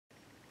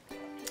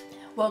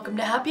Welcome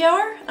to Happy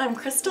Hour. I'm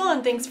Crystal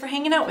and thanks for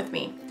hanging out with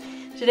me.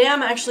 Today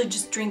I'm actually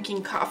just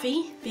drinking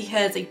coffee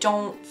because I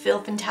don't feel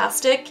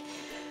fantastic.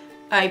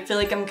 I feel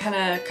like I'm kind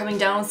of coming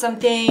down with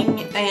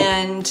something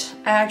and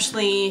I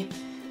actually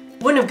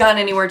wouldn't have gotten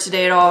anywhere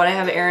today at all, and I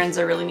have errands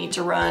I really need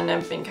to run.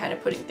 I've been kind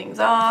of putting things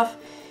off.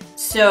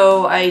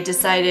 So I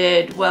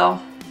decided,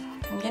 well,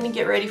 I'm gonna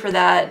get ready for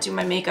that, do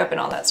my makeup and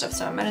all that stuff,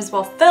 so I might as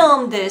well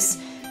film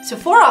this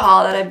Sephora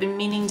haul that I've been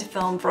meaning to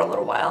film for a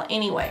little while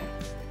anyway.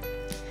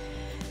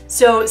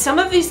 So some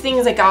of these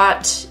things I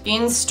got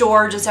in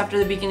store just after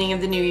the beginning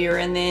of the new year,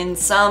 and then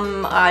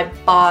some I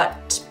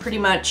bought pretty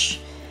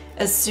much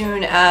as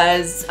soon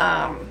as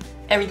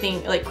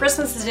everything, like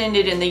Christmas has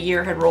ended and the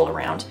year had rolled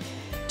around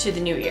to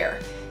the new year.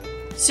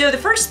 So the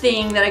first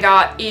thing that I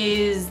got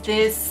is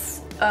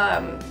this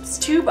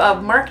tube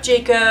of Marc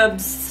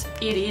Jacobs.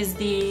 It is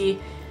the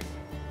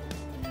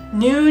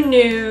New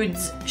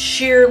Nudes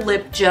Sheer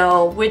Lip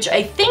Gel, which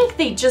I think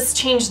they just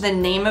changed the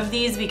name of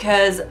these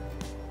because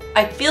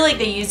I feel like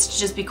they used to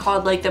just be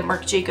called like the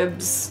Marc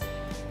Jacobs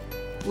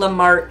La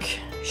Marque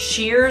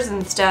Sheers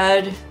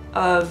instead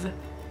of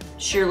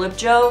Sheer Lip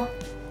Gel.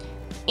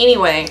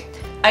 Anyway,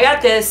 I got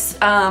this,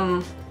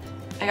 I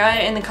got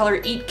it in the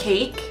color Eat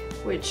Cake,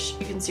 which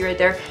you can see right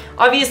there.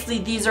 Obviously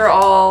these are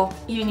all,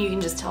 even you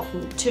can just tell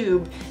from the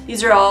tube,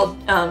 these are all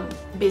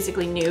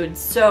basically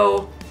nudes.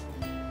 So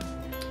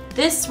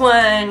this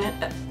one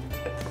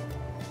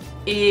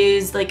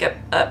is like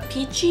a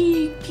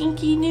peachy,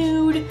 pinky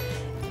nude.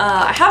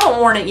 I haven't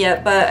worn it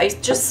yet, but I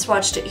just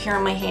swatched it here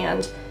on my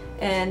hand,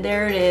 and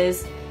there it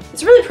is.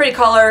 It's a really pretty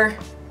color.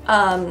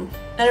 I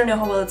don't know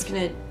how well it's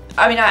gonna,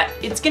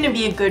 it's gonna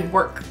be a good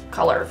work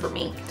color for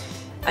me.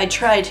 I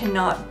try to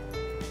not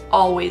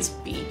always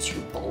be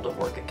too bold at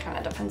work. It kind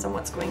of depends on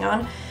what's going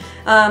on.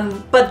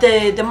 But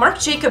the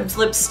Marc Jacobs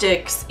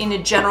lipsticks in a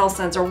general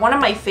sense are one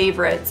of my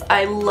favorites.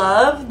 I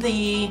love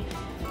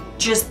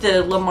just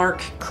the La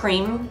Marque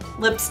cream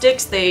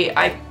lipsticks.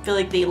 I feel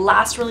like they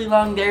last really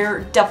long.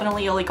 They're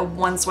definitely like a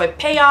one swipe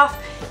payoff,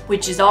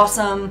 which is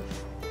awesome.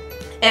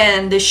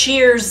 And the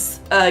sheers,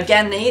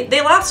 again,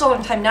 they last a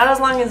long time, not as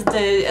long as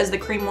the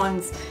cream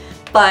ones,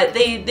 but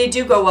they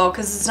do go well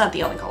because it's not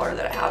the only color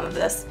that I have of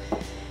this.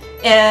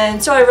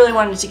 And so I really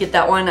wanted to get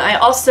that one. I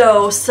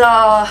also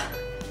saw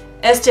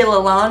Estee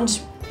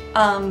Lalonde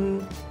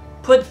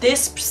put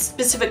this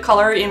specific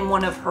color in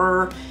one of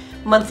her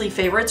monthly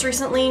favorites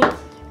recently,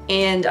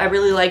 and I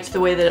really liked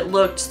the way that it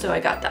looked, so I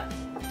got that.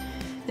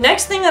 The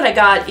next thing that I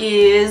got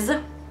is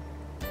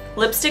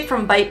lipstick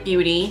from Bite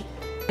Beauty,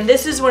 and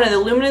this is one of the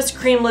luminous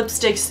cream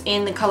lipsticks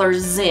in the color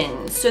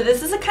Zin. So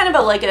this is a kind of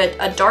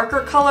a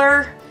darker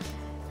color,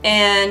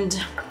 and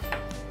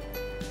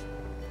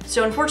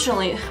so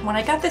unfortunately when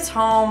I got this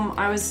home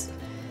I was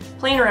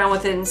playing around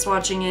with it and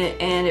swatching it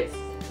and it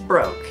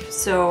broke,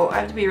 so I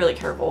have to be really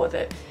careful with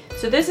it.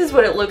 So this is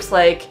what it looks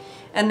like,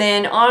 and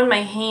then on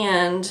my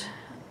hand,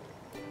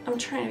 I'm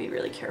trying to be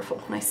really careful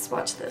when I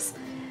swatch this.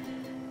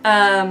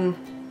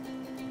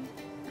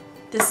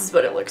 This is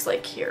what it looks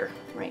like here,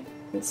 right?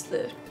 It's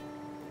the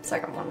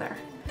second one there.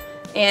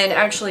 And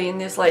actually in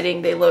this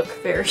lighting they look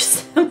very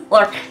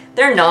similar.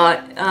 They're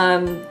not.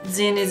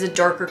 Zin is a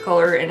darker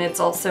color and it's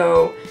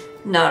also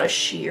not a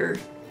sheer.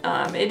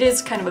 It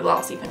is kind of a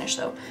glossy finish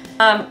though.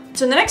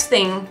 So the next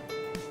thing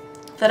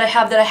that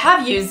I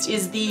have used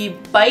is the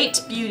Bite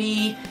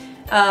Beauty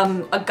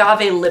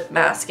Agave Lip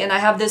Mask, and I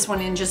have this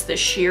one in just the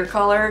sheer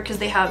color because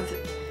they have,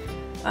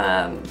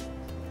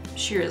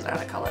 sheer is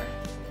not a color,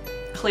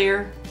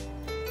 clear.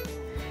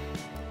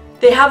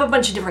 They have a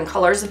bunch of different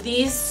colors of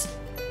these,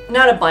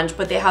 not a bunch,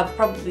 but they have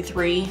probably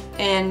 3,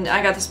 and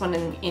I got this one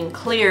in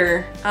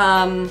clear.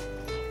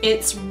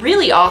 It's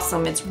really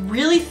awesome. It's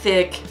really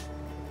thick.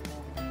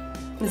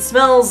 It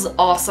smells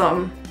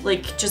awesome,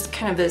 like just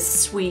kind of a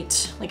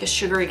sweet, like a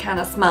sugary kind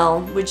of smell,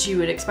 which you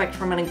would expect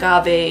from an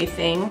agave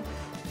thing.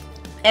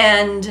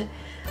 And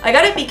I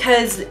got it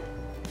because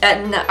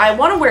I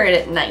want to wear it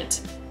at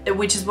night,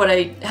 which is what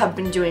I have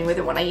been doing with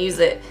it when I use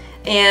it.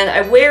 And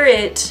I wear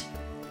it,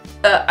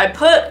 I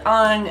put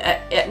on,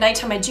 at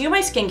nighttime I do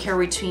my skincare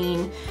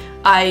routine,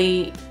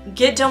 I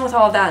get done with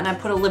all of that and I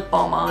put a lip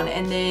balm on,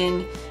 and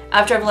then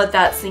after I've let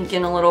that sink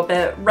in a little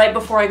bit, right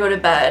before I go to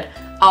bed,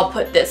 I'll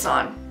put this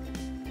on.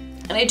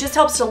 And it just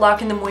helps to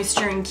lock in the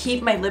moisture and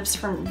keep my lips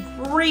from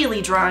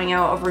really drying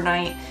out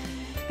overnight,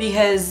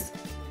 because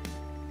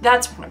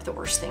that's one of the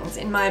worst things,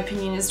 in my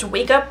opinion, is to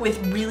wake up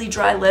with really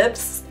dry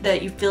lips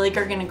that you feel like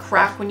are gonna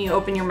crack when you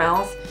open your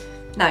mouth.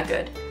 Not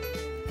good.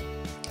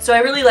 So I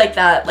really like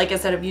that. Like I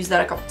said, I've used that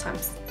a couple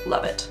times.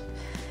 Love it.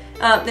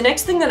 The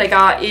next thing that I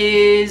got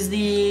is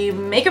the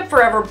Makeup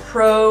Forever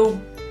Pro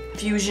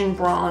Fusion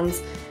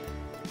Bronze.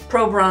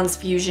 Pro Bronze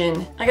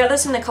Fusion. I got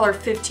this in the color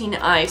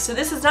 15i. So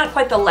this is not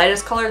quite the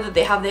lightest color that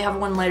they have. They have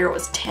one lighter, it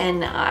was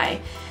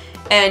 10i.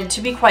 And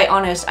to be quite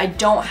honest, I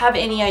don't have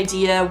any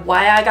idea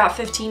why I got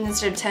 15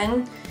 instead of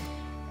 10.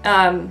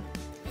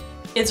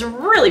 It's a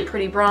really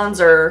pretty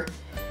bronzer.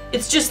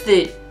 It's just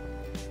that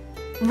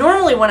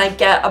normally when I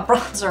get a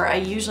bronzer, I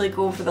usually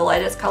go for the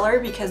lightest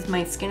color because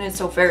my skin is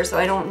so fair, so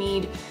I don't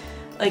need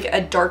like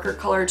a darker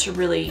color to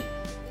really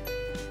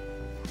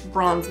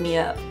bronze me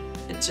up.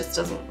 It just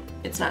doesn't,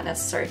 it's not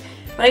necessary.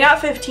 But I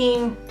got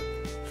 15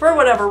 for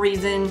whatever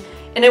reason,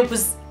 and it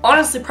was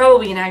honestly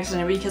probably an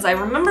accident because I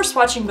remember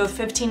swatching both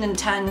 15 and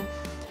 10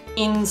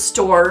 in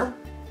store,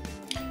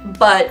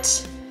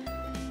 but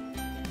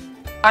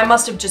I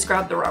must have just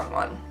grabbed the wrong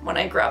one when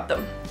I grabbed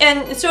them.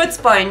 And so it's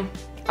fine,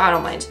 I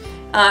don't mind.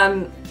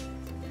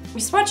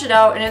 We swatch it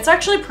out and it's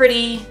actually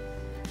pretty,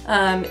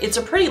 it's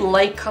a pretty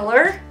light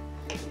color,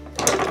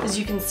 as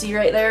you can see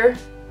right there.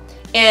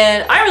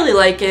 And I really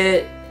like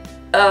it.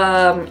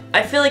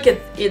 I feel like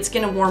it's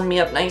gonna warm me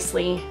up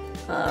nicely.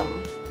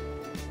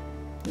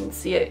 You can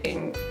see it,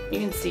 and you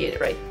can see it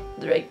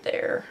right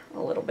there a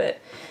little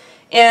bit.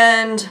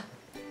 And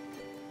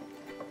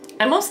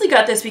I mostly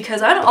got this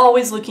because I'm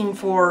always looking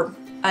for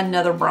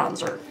another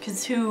bronzer,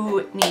 because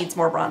who needs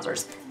more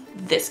bronzers?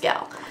 This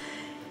gal.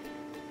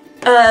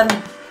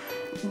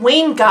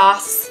 Wayne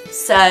Goss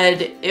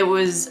said it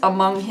was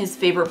among his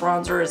favorite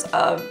bronzers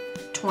of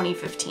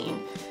 2015.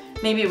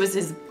 Maybe it was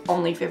his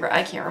only favorite.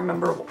 I can't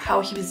remember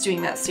how he was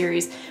doing that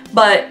series,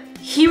 but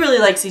he really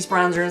likes these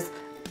bronzers.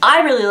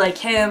 I really like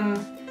him,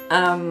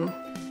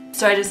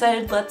 so I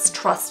decided let's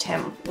trust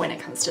him when it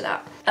comes to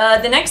that.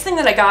 The next thing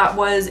that I got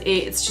was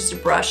it's just a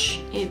brush.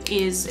 It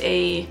is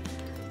a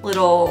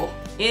little,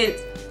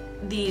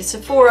 the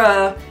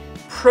Sephora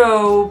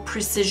Pro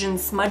Precision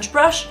Smudge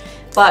Brush,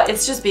 but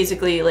it's just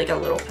basically like a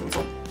little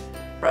pencil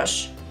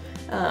brush.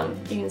 You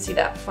can see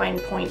that fine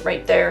point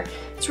right there.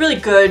 It's really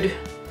good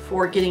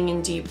for getting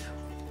in deep,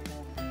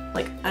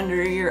 like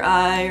under your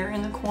eye or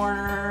in the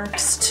corner.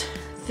 Next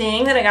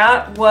thing that I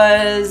got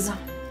was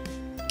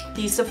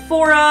the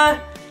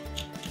Sephora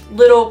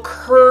little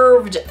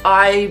curved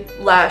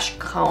eyelash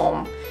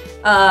comb.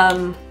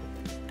 I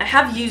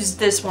have used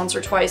this once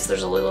or twice.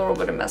 There's a little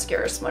bit of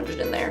mascara smudged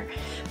in there.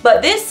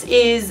 But this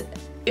is,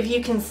 if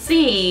you can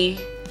see,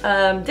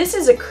 this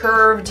is a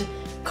curved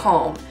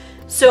comb.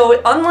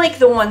 So unlike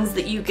the ones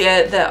that you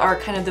get that are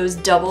kind of those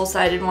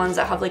double-sided ones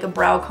that have like a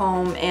brow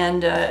comb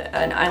and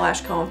an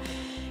eyelash comb,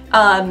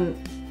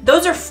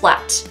 those are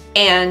flat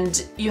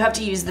and you have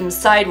to use them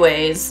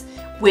sideways,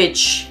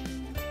 which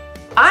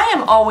I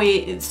am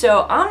always,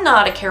 so I'm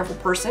not a careful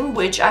person,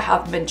 which I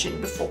have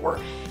mentioned before.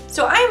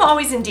 So I'm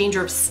always in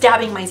danger of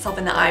stabbing myself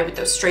in the eye with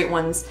those straight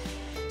ones.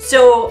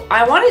 So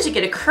I wanted to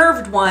get a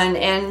curved one,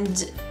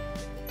 and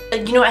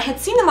you know, I had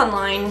seen them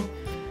online,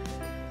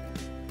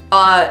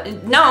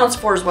 not on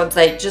Sephora's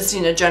website, just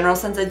in a general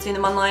sense I'd seen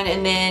them online,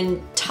 and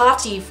then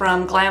Tati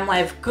from Glam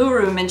Life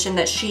Guru mentioned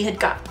that she had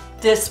got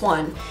this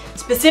one,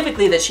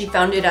 specifically that she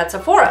found it at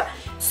Sephora.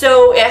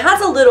 So it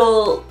has a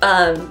little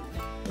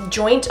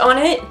joint on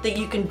it that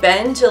you can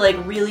bend to like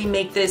really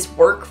make this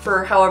work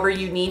for however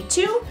you need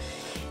to.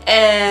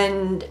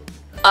 And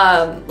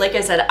like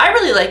I said, I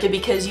really like it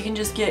because you can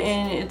just get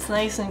in, it's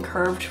nice and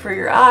curved for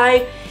your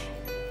eye.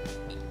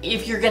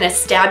 If you're gonna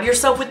stab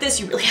yourself with this,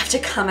 you really have to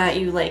come at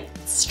you like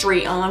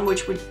straight on,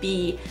 which would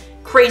be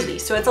crazy.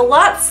 So it's a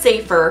lot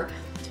safer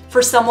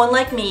for someone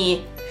like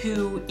me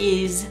who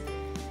is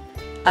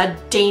a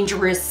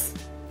dangerous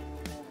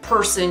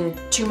person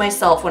to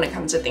myself when it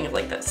comes to things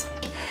like this.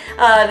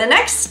 The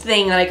next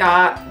thing that I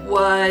got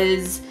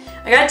was,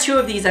 I got two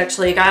of these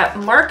actually. I got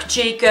Marc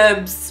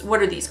Jacobs,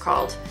 what are these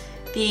called?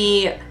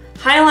 The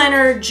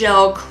Highliner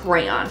Gel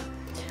Crayon.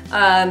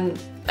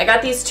 I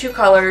got these two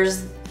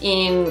colors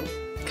in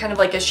kind of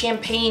like a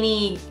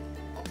champagne-y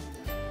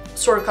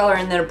sort of color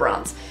and then a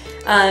bronze.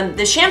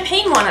 The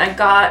champagne one I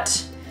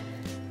got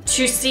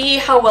to see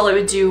how well it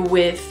would do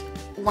with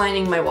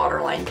lining my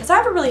waterline, because I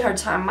have a really hard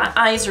time. My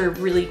eyes are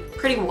really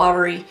pretty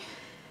watery.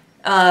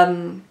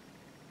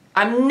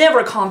 I'm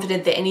never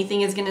confident that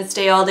anything is gonna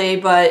stay all day,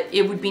 but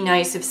it would be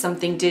nice if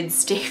something did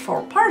stay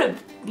for part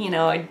of, you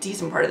know, a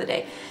decent part of the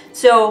day.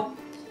 So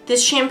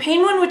this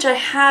champagne one, which I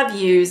have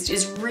used,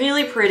 is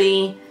really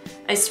pretty.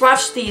 I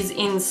swatched these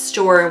in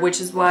store, which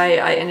is why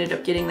I ended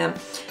up getting them.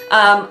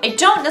 I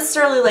don't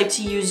necessarily like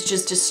to use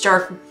just a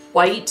stark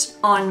white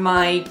on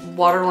my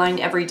waterline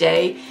every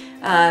day.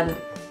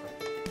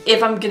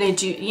 If I'm gonna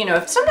do, you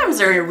know, sometimes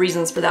there are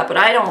reasons for that, but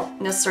I don't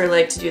necessarily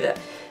like to do that.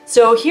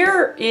 So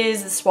here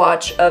is the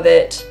swatch of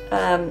it.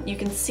 You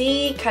can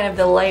see kind of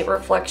the light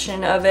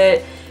reflection of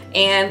it,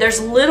 and there's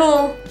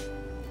little,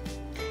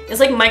 it's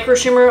like micro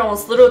shimmer,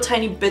 almost little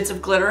tiny bits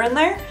of glitter in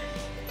there.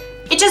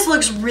 It just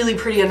looks really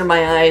pretty under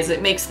my eyes.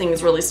 It makes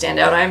things really stand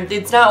out.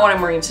 It's not what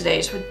I'm wearing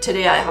today.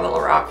 Today I have a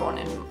Lorac one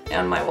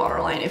on my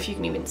waterline, if you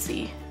can even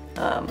see.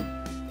 I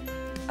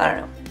don't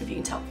know if you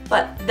can tell,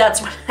 but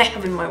that's what I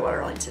have in my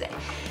waterline today.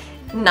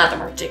 Not the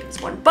Marc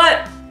Jacobs one,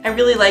 but I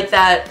really like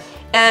that.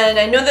 And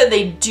I know that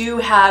they do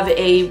have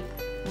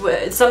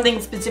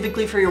something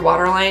specifically for your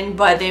waterline,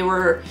 but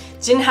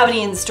didn't have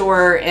any in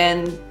store,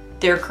 and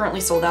they're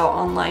currently sold out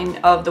online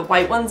of the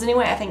white ones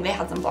anyway. I think they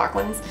had some black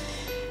ones,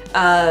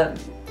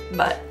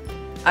 but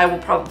I will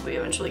probably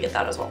eventually get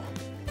that as well.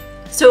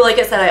 So like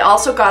I said, I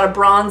also got a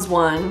bronze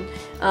one.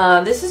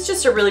 This is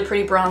just a really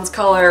pretty bronze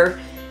color.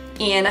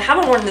 And I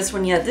haven't worn this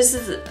one yet.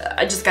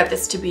 I just got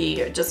this to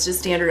be just a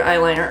standard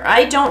eyeliner.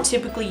 I don't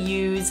typically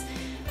use,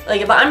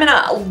 like if I'm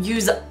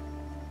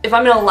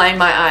gonna line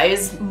my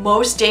eyes,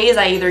 most days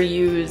I either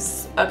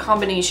use a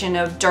combination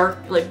of dark,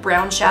 like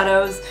brown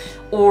shadows,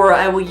 or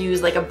I will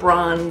use like a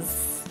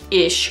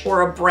bronze-ish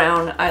or a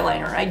brown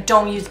eyeliner. I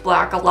don't use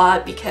black a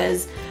lot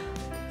because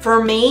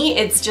for me,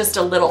 it's just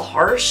a little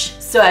harsh.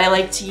 So I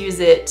like to use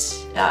it,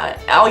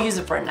 I'll use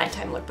it for a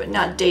nighttime look, but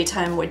not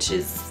daytime, which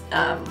is,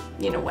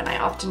 you know, when I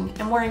often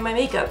am wearing my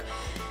makeup.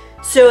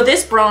 So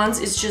this bronze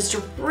is just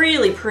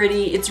really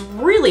pretty. It's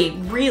really,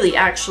 really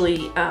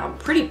actually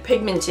pretty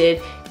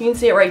pigmented. You can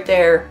see it right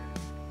there.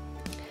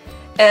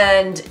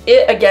 And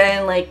it,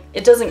 again, like,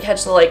 it doesn't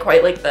catch the light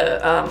quite like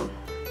the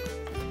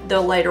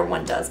lighter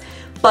one does.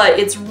 But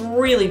it's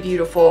really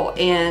beautiful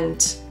and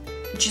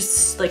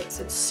just, like I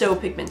said, so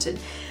pigmented.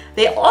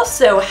 They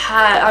also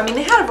had, I mean,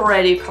 they had a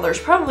variety of colors,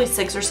 probably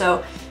 6 or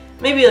so,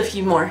 maybe a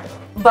few more.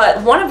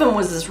 But one of them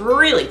was this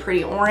really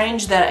pretty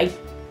orange that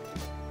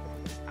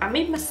I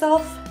made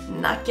myself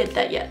not get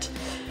that yet.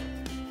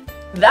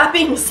 That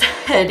being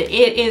said,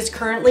 it is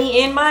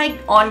currently in my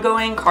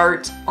ongoing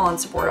cart on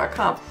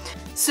Sephora.com.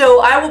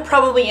 So I will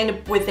probably end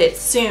up with it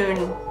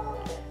soon,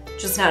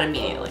 just not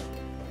immediately.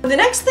 The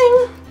next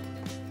thing,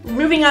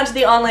 moving on to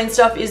the online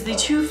stuff, is the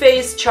Too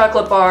Faced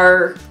Chocolate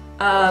Bar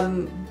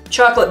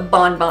Chocolate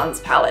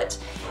Bonbons palette.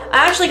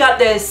 I actually got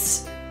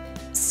this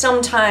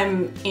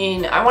sometime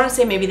in, I want to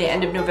say maybe the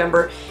end of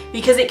November,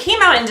 because it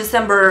came out in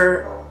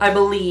December, I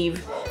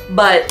believe,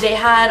 but they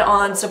had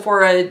on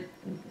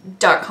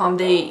Sephora.com,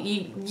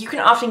 you can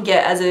often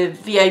get, as a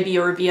VIB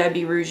or a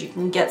VIB Rouge, you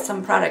can get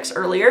some products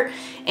earlier,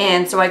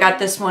 and so I got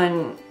this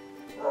one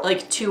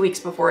like 2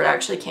 weeks before it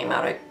actually came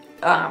out.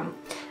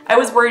 I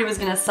was worried it was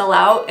going to sell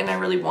out, and I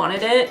really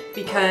wanted it,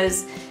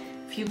 because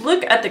if you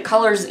look at the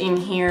colors in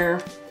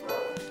here,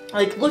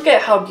 like, look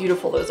at how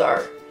beautiful those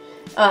are.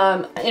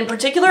 In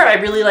particular, I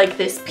really like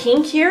this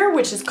pink here,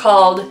 which is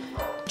called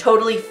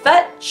Totally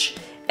Fetch.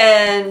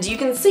 And you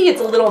can see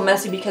it's a little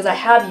messy because I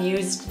have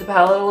used the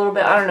palette a little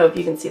bit. I don't know if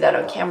you can see that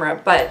on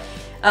camera, but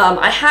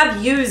I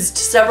have used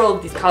several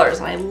of these colors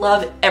and I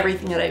love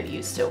everything that I've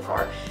used so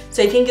far.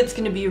 So I think it's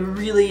going to be a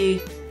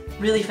really,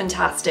 really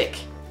fantastic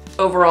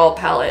overall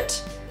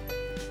palette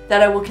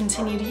that I will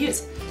continue to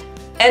use.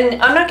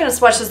 And I'm not going to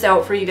swatch this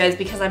out for you guys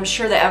because I'm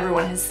sure that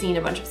everyone has seen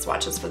a bunch of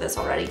swatches for this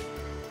already.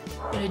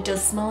 But it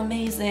does smell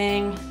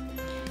amazing.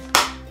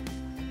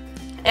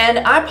 And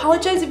I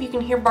apologize if you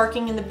can hear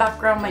barking in the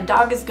background. My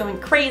dog is going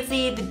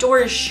crazy. The door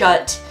is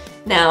shut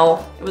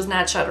now. It was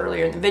not shut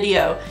earlier in the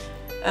video.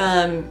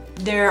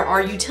 There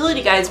are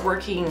utility guys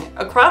working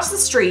across the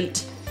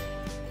street.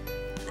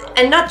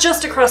 And not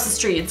just across the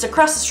street. It's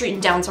across the street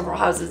and down several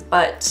houses.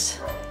 But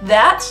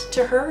that,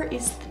 to her,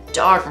 is the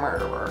dog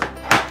murderer.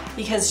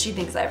 Because she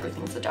thinks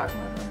everything's a dog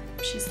murderer.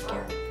 She's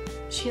scared.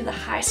 She's a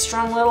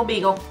high-strung little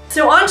beagle.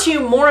 So on to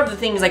more of the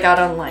things I got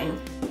online.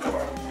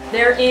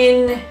 They're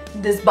in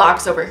this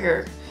box over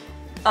here.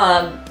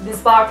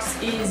 This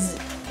box is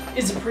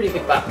a pretty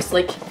big box.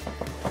 Like,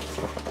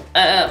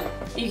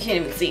 you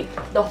can't even see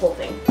the whole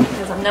thing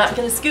because I'm not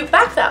gonna scoot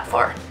back that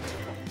far.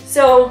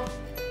 So,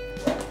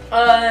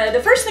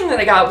 the first thing that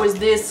I got was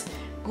this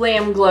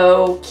Glam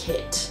Glow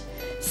kit.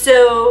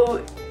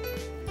 So,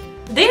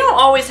 they don't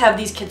always have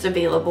these kits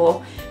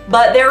available,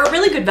 but they're a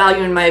really good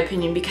value in my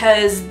opinion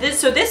because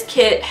this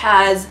kit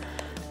has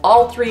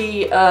all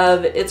three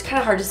of, it's kind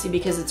of hard to see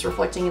because it's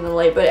reflecting in the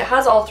light, but it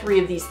has all three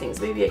of these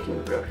things. Maybe I can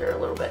move it over here a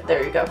little bit.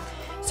 There you go.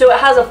 So it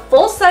has a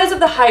full size of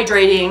the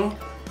hydrating,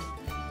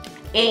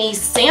 a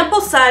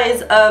sample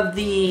size of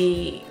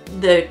the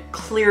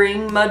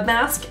clearing mud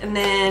mask, and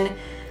then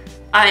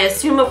I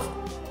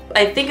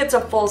think it's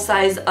a full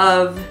size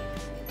of,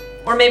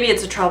 or maybe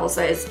it's a travel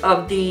size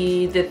of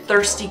the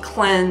Thirsty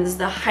Cleanse,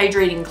 the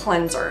hydrating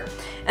cleanser.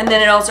 And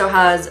then it also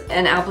has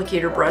an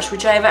applicator brush,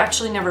 which I've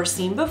actually never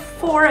seen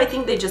before. I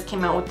think they just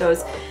came out with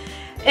those.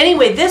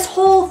 Anyway, this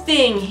whole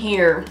thing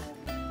here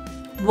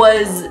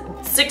was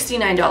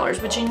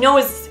 $69, which I know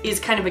is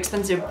kind of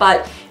expensive,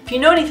 but if you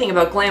know anything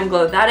about Glam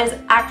Glow, that is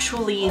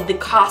actually the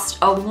cost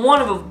of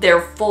one of their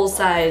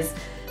full-size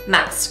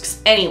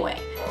masks anyway.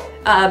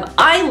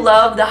 I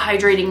love the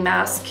hydrating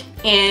mask,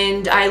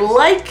 and I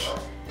like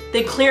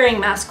the clearing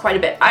mask quite a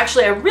bit.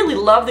 Actually, I really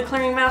love the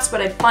clearing mask,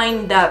 but I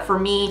find that for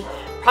me,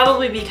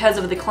 probably because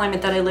of the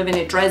climate that I live in,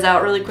 it dries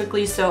out really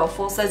quickly, so a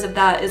full size of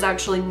that is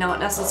actually not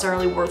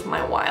necessarily worth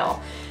my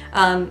while.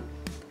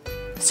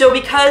 So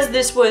because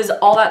this was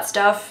all that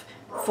stuff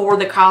for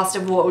the cost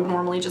of what would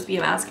normally just be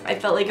a mask, I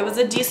felt like it was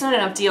a decent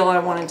enough deal and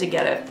I wanted to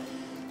get it.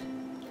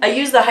 I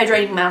use the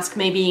hydrating mask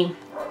maybe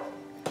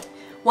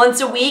once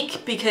a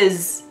week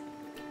because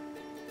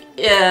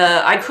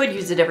I could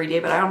use it every day,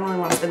 but I don't really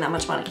want to spend that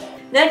much money.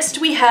 Next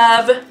we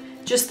have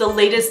just the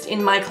latest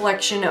in my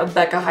collection of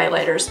Becca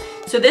highlighters.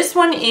 So this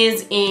one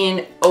is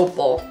in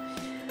Opal.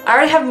 I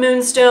already have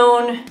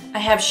Moonstone, I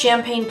have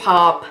Champagne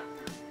Pop,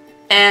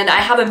 and I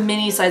have a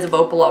mini size of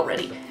Opal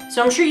already.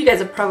 So I'm sure you guys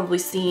have probably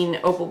seen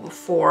Opal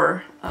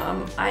before.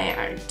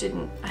 I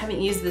haven't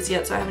used this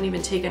yet, so I haven't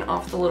even taken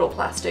off the little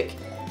plastic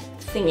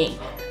thingy.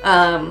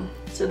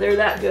 So there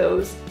that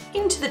goes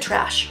into the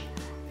trash.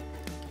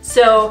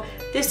 So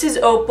this is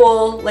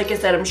Opal. Like I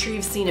said, I'm sure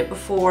you've seen it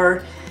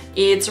before.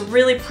 It's a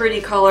really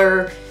pretty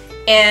color,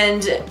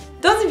 and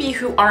those of you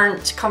who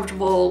aren't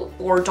comfortable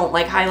or don't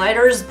like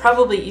highlighters,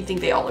 probably you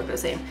think they all look the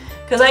same.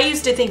 Because I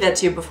used to think that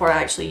too before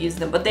I actually used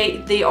them, but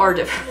they are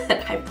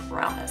different, I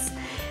promise.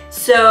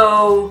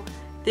 So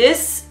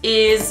this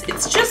is,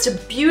 it's just a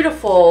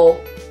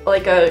beautiful,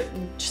 like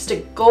just a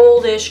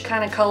goldish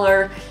kind of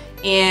color,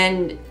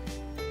 and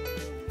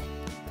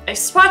I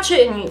swatch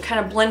it and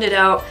kind of blend it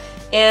out,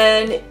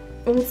 and you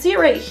can see it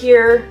right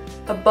here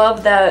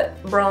above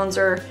that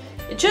bronzer.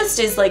 It just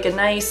is like a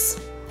nice,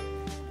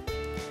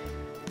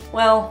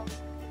 well,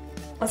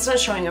 it's not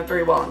showing up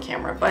very well on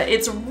camera, but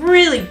it's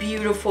really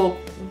beautiful,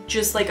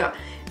 just like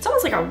it's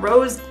almost like a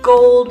rose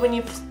gold when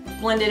you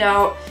blend it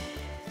out.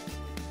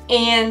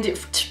 And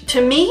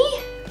to me,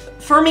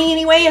 for me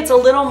anyway, it's a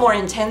little more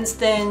intense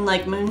than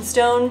like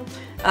Moonstone.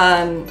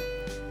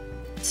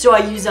 So I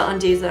use it on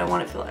days that I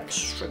want to feel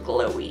extra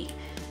glowy.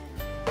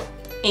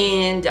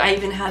 And I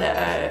even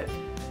had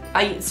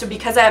so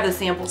because I have the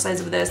sample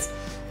size of this,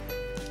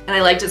 and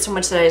I liked it so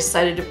much that I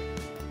decided to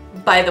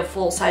buy the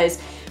full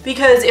size,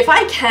 because if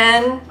I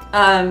can,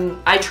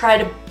 I try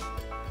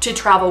to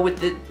travel with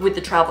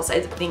the travel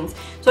size of things.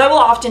 So I will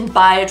often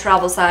buy a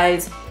travel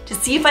size to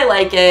see if I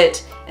like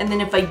it, and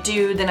then if I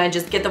do, then I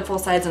just get the full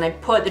size and I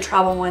put the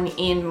travel one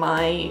in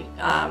my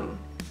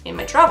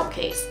travel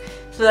case,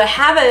 so that I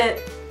have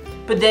it,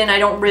 but then I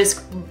don't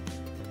risk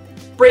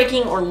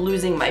breaking or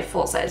losing my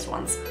full size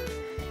ones.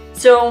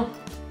 So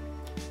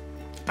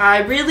I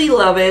really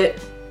love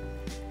it.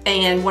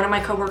 And one of my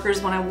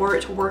coworkers, when I wore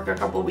it to work a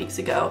couple weeks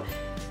ago,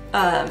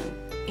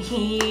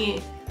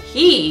 he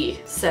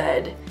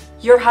said,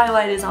 "Your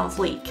highlight is on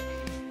fleek."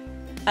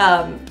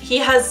 He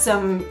has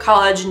some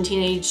college and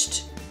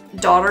teenaged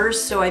daughters,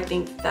 so I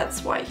think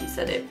that's why he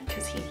said it,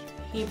 because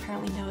he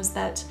apparently knows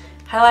that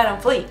highlight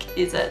on fleek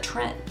is a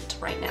trend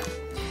right now.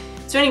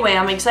 So anyway,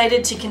 I'm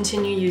excited to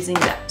continue using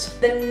that.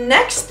 The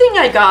next thing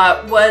I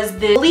got was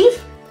the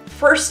Leaf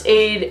First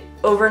Aid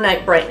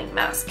Overnight Brightening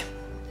Mask.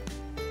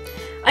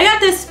 I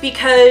got this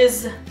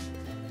because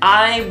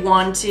I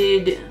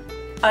wanted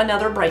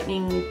another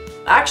brightening,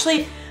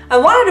 actually I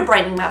wanted a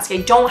brightening mask. I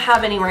don't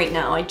have any right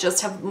now. I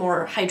just have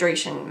more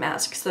hydration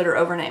masks that are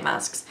overnight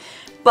masks.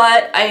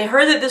 But I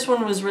heard that this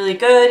one was really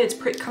good.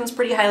 It comes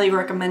pretty highly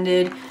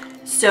recommended,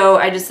 so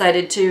I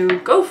decided to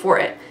go for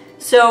it.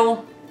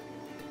 So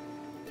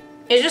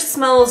it just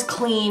smells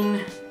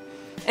clean,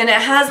 and it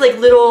has like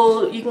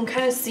little, you can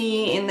kind of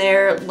see in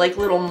there like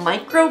little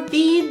micro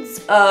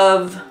beads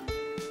of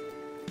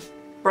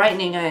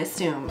brightening, I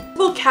assume.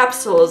 Little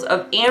capsules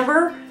of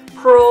amber,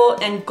 pearl,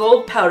 and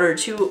gold powder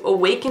to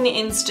awaken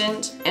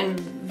instant and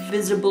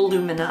visible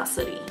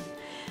luminosity.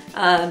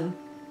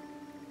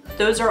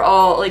 Those are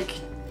all, like,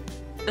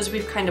 as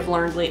we've kind of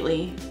learned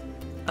lately,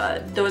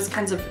 those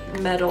kinds of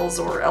metals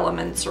or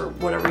elements or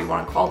whatever you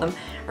want to call them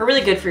are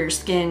really good for your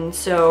skin,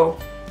 so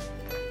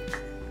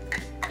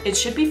it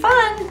should be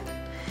fun.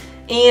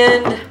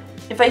 And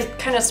if I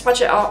kind of swatch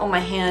it out on my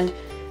hand,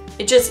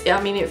 it just, I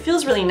mean, it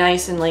feels really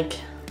nice and like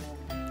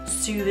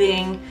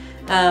soothing.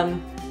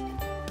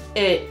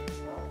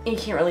 You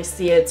can't really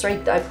see it. It's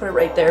right, I put it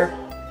right there.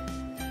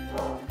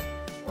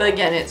 But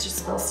again, it just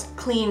smells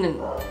clean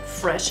and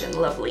fresh and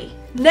lovely.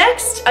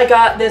 Next, I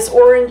got this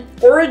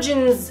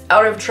Origins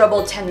Out of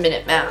Trouble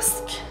 10-minute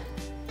mask.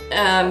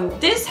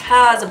 This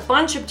has a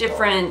bunch of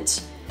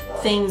different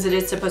things that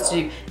it's supposed to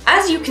do.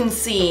 As you can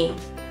see,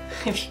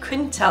 if you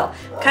couldn't tell,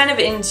 I'm kind of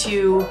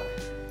into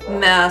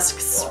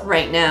masks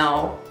right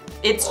now.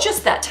 It's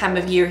just that time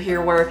of year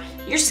here where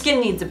your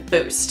skin needs a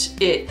boost.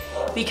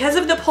 Because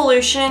of the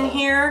pollution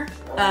here,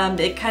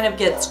 it kind of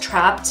gets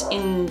trapped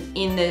in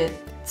the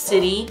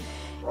city.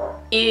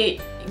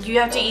 You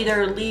have to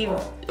either leave,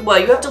 well,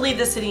 you have to leave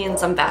the city in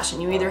some fashion.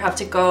 You either have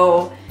to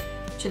go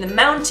to the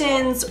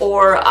mountains,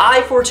 or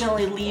I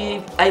fortunately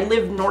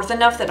live north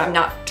enough that I'm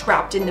not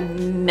trapped in the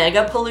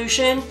mega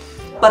pollution,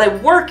 but I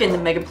work in the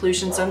mega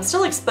pollution, so I'm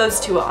still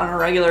exposed to it on a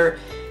regular,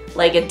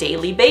 like a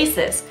daily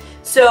basis.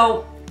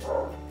 So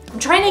I'm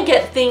trying to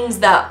get things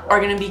that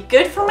are gonna be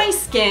good for my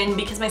skin,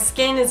 because my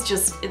skin is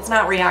just, it's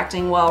not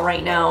reacting well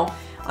right now,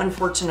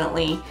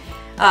 unfortunately.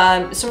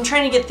 So I'm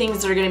trying to get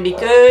things that are gonna be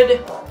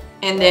good,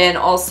 and then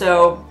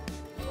also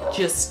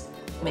just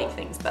make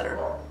things better.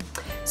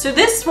 So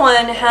this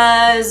one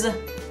has,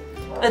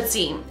 let's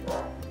see,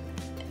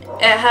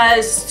 it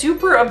has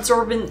super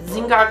absorbent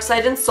zinc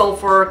oxide and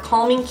sulfur,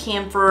 calming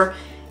camphor,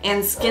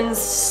 and skin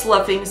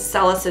sloughing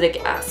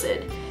salicylic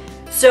acid.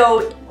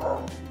 So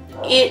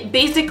it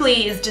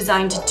basically is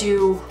designed to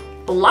do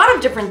a lot of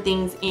different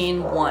things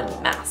in one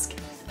mask.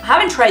 I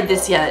haven't tried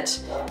this yet,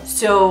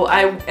 so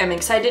I am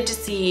excited to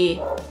see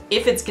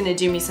if it's gonna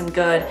do me some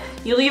good.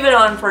 You leave it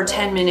on for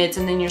 10 minutes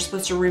and then you're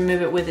supposed to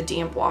remove it with a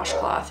damp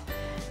washcloth.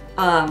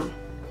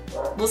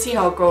 we'll see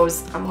how it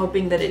goes. I'm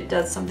hoping that it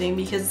does something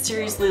because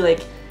seriously,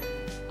 like,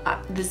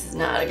 this is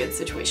not a good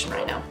situation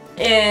right now.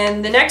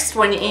 And the next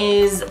one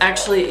is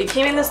actually, it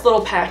came in this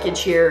little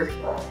package here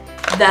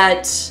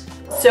that,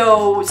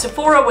 so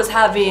Sephora was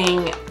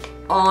having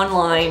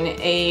online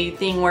a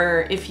thing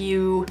where if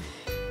you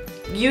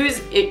use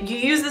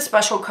the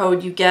special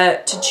code, you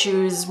get to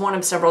choose one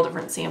of several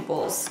different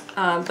samples.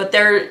 But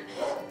they're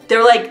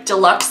like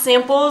deluxe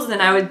samples,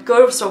 and I would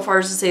go so far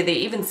as to say they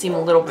even seem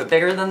a little bit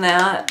bigger than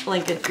that,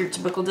 like your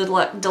typical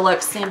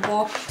deluxe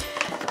sample.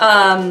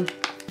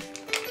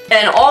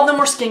 And all of them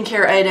were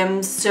skincare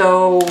items,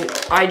 so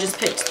I just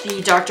picked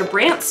the Dr.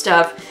 Brandt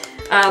stuff.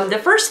 The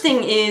first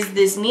thing is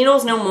this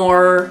Needles No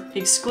More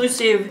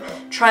exclusive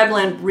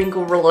Tri-Blend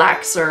Wrinkle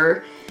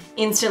Relaxer.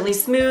 Instantly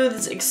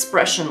smooths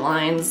expression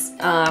lines.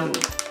 And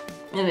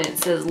it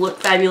says, look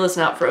fabulous,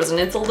 not frozen.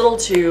 It's a little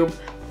tube.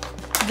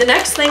 The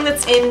next thing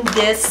that's in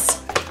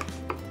this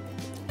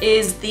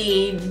is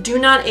the Do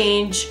Not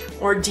Age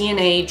or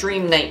DNA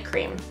Dream Night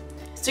Cream.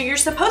 So you're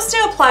supposed to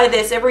apply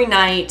this every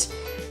night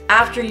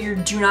after your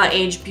Do Not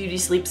Age Beauty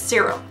Sleep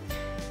Serum.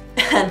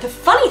 And the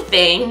funny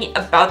thing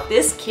about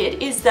this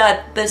kit is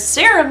that the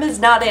serum is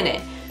not in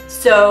it.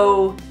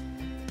 So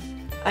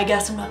I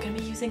guess I'm not gonna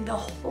be using the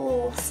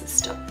whole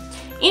system.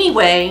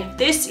 Anyway,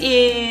 this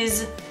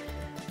is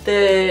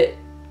the,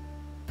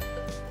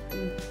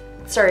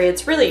 sorry,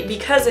 it's really,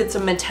 because it's a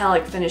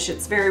metallic finish,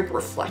 it's very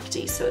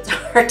reflecty, so it's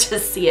hard to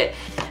see it.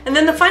 And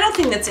then the final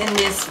thing that's in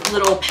this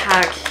little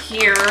pack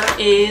here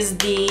is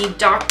the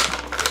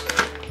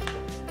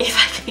if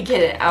I could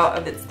get it out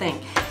of its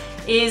thing,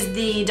 is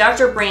the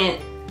Dr.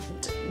 Brandt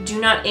Do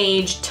Not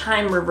Age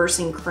Time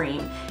Reversing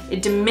Cream.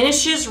 It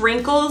diminishes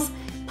wrinkles,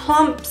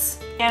 plumps,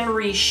 and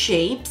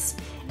reshapes,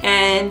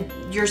 and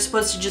you're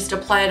supposed to just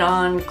apply it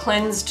on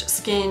cleansed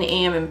skin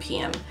AM and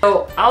PM.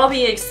 So I'll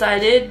be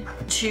excited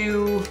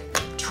to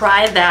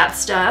try that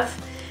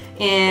stuff,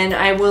 and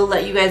I will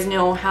let you guys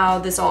know how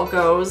this all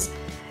goes.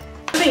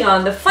 Moving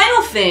on, the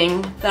final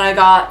thing that I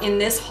got in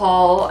this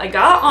haul, I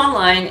got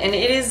online, and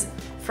it is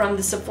from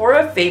the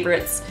Sephora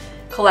Favorites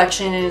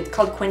collection, and it's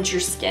called Quench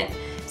Your Skin.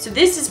 So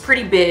this is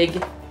pretty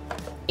big,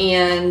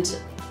 and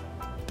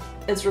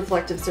it's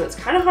reflective, so it's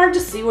kind of hard to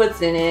see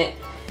what's in it.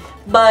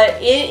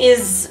 But it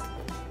is,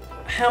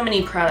 how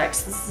many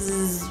products? This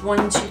is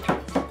 1, 2, 3.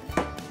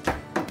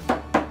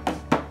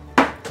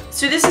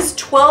 So this is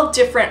 12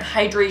 different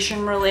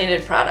hydration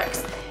related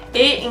products.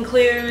 It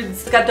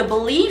includes, it's got the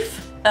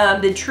Belief,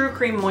 the True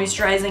Cream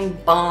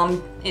Moisturizing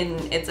Balm,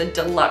 it's a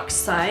deluxe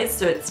size,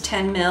 so it's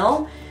 10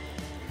 ml.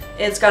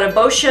 It's got a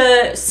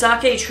Boscia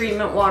Sake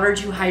Treatment Water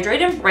to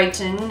Hydrate and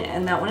Brighten,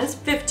 and that one is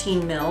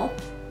 15 ml.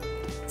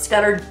 It's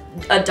got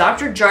a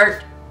Dr.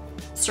 Jart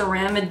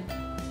Ceramidin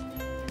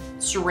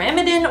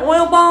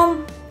Oil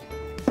Balm.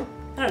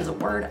 That is a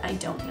word, I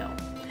don't know.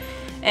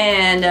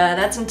 And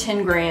that's in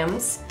 10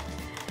 grams.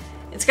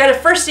 It's got a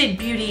First Aid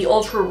Beauty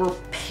Ultra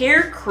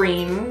Repair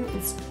Cream.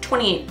 It's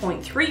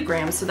 28.3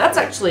 grams, so that's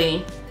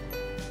actually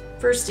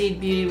First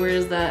Aid Beauty. Where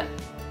is that?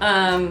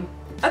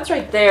 That's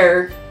right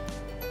there.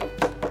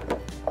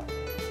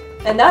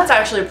 And that's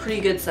actually a pretty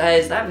good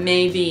size. That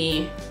may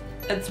be,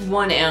 that's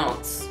 1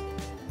 ounce.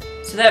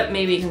 So that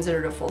may be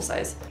considered a full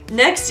size.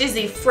 Next is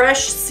a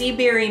Fresh Sea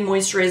Berry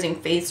Moisturizing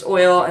Face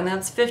Oil, and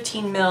that's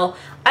 15 ml.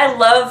 I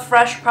love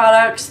fresh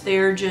products.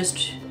 They're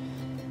just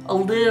a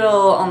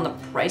little on the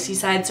pricey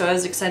side, so I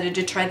was excited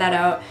to try that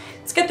out.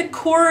 It's got the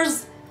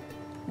Coors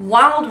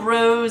Wild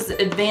Rose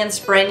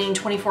Advanced Brightening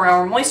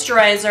 24-Hour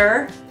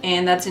Moisturizer,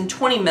 and that's in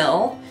 20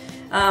 ml.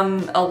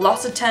 A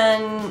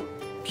L'Occitane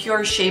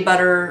Pure Shea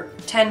Butter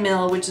 10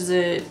 ml, which is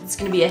it's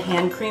going to be a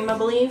hand cream, I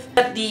believe.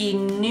 Got the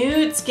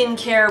Nude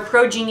Skincare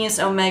Pro Genius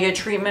Omega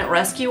Treatment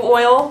Rescue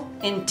Oil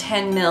in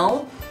 10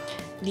 ml.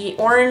 The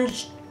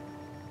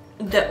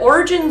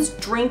Origins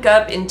Drink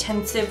Up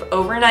Intensive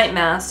Overnight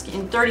Mask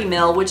in 30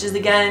 ml, which is,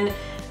 again,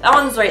 that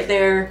one's right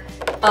there.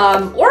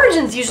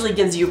 Origins usually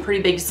gives you a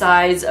pretty big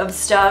size of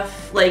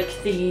stuff, like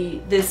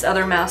this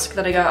other mask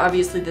that I got.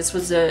 Obviously this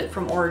was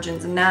from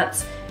Origins, and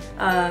that's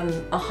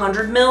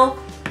 100 ml.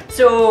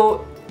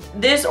 So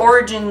this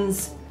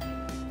Origins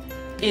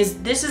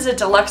this is a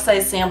deluxe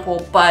size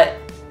sample, but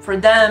for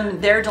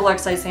them, their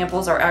deluxe size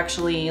samples are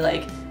actually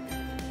like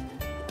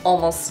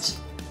almost,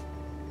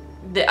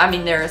 I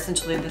mean, they're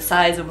essentially the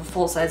size of a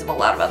full size of a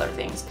lot of other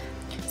things.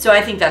 So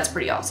I think that's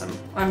pretty awesome.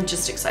 I'm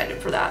just excited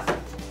for that.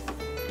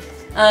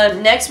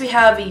 Next we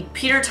have a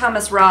Peter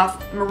Thomas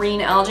Roth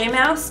Marine Algae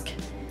Mask,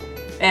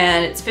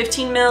 and it's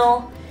 15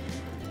 ml.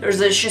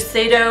 There's a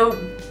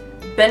Shiseido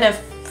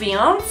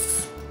Benefiance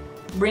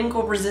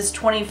Wrinkle Resist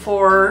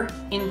 24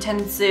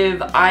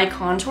 Intensive Eye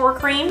Contour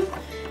Cream.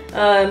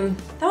 That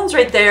one's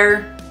right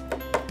there,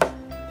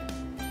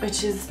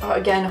 which is,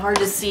 again, hard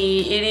to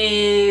see. It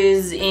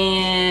is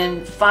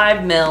in 5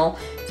 ml,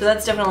 so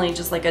that's definitely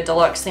just like a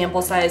deluxe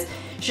sample size.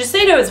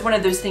 Shiseido is one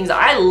of those things,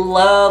 I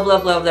love,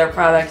 love, love their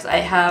products.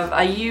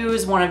 I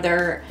use one of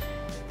their,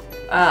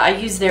 I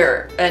use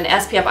an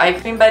SPF eye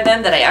cream by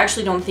them that I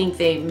actually don't think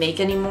they make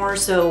anymore,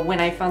 so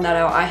when I found that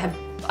out,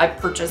 I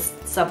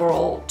purchased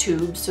several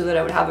tubes so that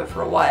I would have it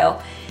for a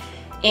while.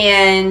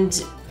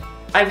 And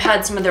I've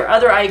had some of their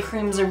other eye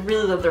creams. I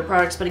really love their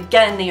products, but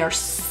again, they are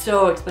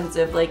so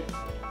expensive. Like,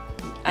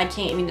 I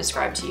can't even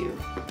describe to you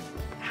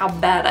how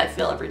bad I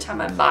feel every time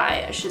I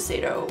buy a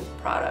Shiseido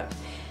product.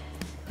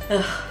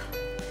 Ugh.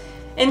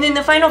 And then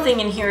the final thing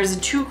in here is a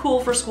Too Cool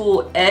for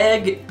School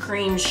egg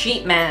cream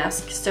sheet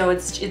mask. So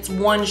it's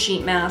one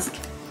sheet mask,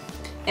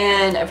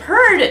 and I've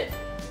heard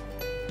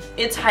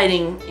it's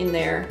hiding in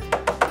there,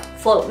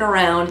 floating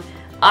around.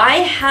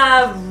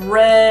 I've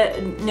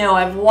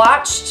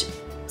watched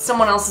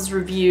someone else's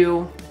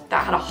review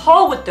that had a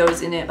haul with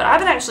those in it, but I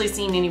haven't actually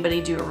seen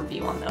anybody do a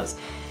review on those.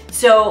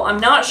 So I'm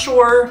not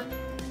sure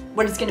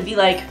what it's gonna be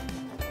like,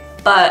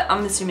 but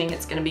I'm assuming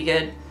it's gonna be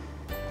good.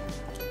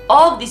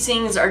 All of these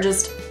things are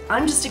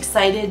I'm just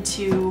excited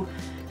to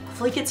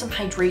hopefully get some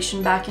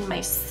hydration back in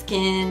my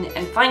skin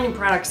and find new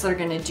products that are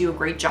gonna do a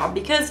great job,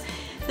 because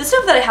the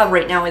stuff that I have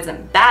right now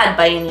isn't bad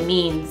by any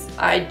means.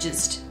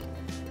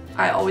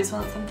 I always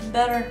want something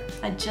better.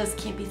 I just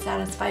can't be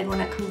satisfied when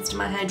it comes to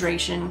my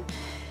hydration.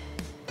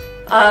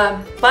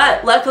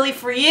 But luckily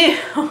for you,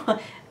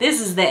 this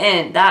is the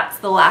end. That's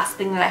the last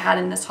thing that I had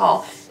in this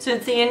haul. So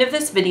it's the end of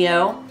this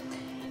video.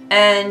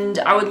 And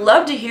I would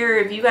love to hear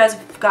if you guys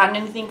have gotten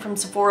anything from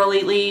Sephora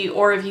lately,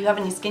 or if you have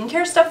any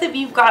skincare stuff that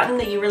you've gotten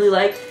that you really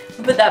like.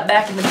 Put that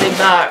back in the big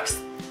box.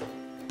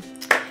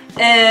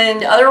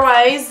 And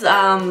otherwise,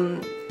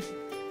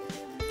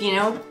 you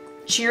know,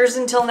 cheers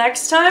until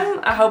next time.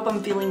 I hope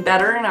I'm feeling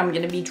better and I'm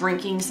gonna be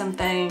drinking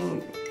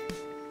something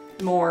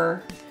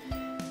more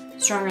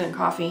stronger than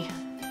coffee.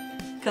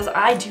 Because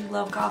I do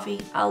love coffee.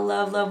 I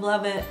love, love,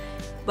 love it.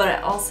 But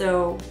I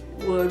also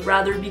would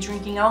rather be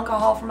drinking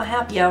alcohol for my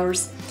happy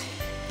hours.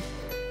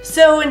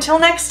 So until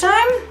next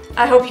time,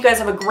 I hope you guys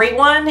have a great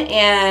one,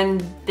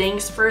 and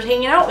thanks for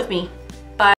hanging out with me.